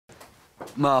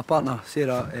My partner,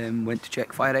 Sarah, went to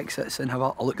check fire exits and have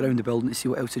a look around the building to see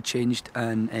what else had changed,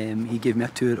 and he gave me a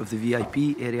tour of the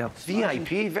VIP area.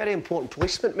 VIP, very important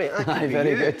placement, mate. That could be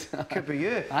very you. good. Could be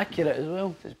you. Accurate as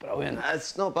well. It's brilliant.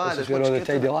 It's not bad. This is where all the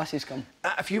tidy lasses come.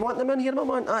 If you want them in here, my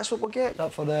man, that's what we'll get. Is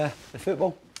that for the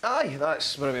football? Aye,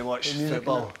 that's where we watch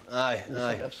football. Aye,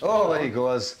 aye. Oh, there you go.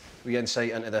 There's wee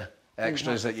insight into the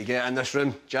extras that you get in this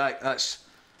room. Jack, that's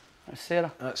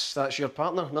Sarah. That's your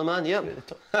partner, my man, yep. Is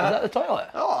that the toilet?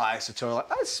 Oh, aye, it's the toilet.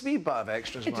 That's a wee bit of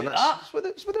extras, man. That's what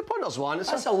the pointers want.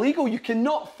 That's illegal. You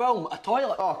cannot film a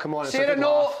toilet. Oh, come on. Sarah,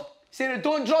 no. Sarah,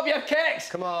 don't drop your kicks.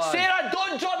 Come on. Sarah,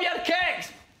 don't drop your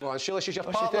kicks. Come on, surely she's your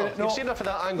partner. No. You've seen her for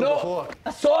that angle before.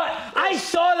 I saw it. I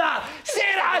saw that.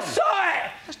 Sarah, I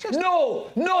saw it.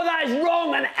 No, that is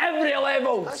wrong on every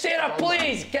level. Sarah,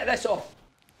 please, get this off.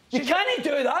 You can't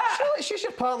do that! Surely she's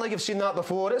your partner, you've seen that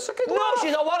before. It's a good No,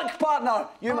 she's a work partner!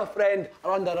 You, my friend,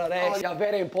 are under arrest. You're a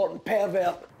very important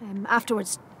pervert.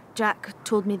 Afterwards, Jack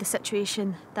told me the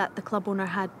situation, that the club owner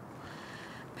had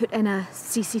put in a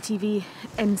CCTV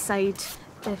inside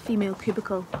the female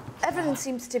cubicle. Everything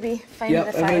seems to be fine with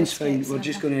the fire. Everything's fine. We're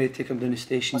just going to take him down the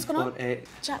station. What's going on?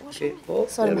 Jack, what's wrong? Oh,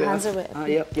 sorry, my hands are wet.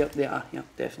 Yep, they are. Yep,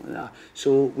 definitely they are.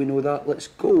 So we know that. Let's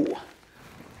go.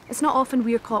 It's not often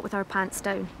we're caught with our pants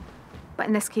down. But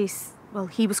in this case, well,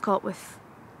 he was caught with,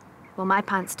 well, my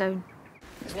pants down.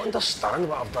 Do you understand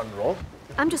what I've done wrong?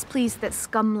 I'm just pleased that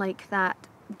scum like that,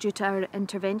 due to our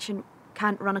intervention,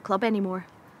 can't run a club anymore.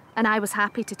 And I was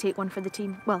happy to take one for the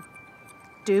team. Well,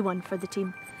 do one for the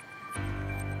team.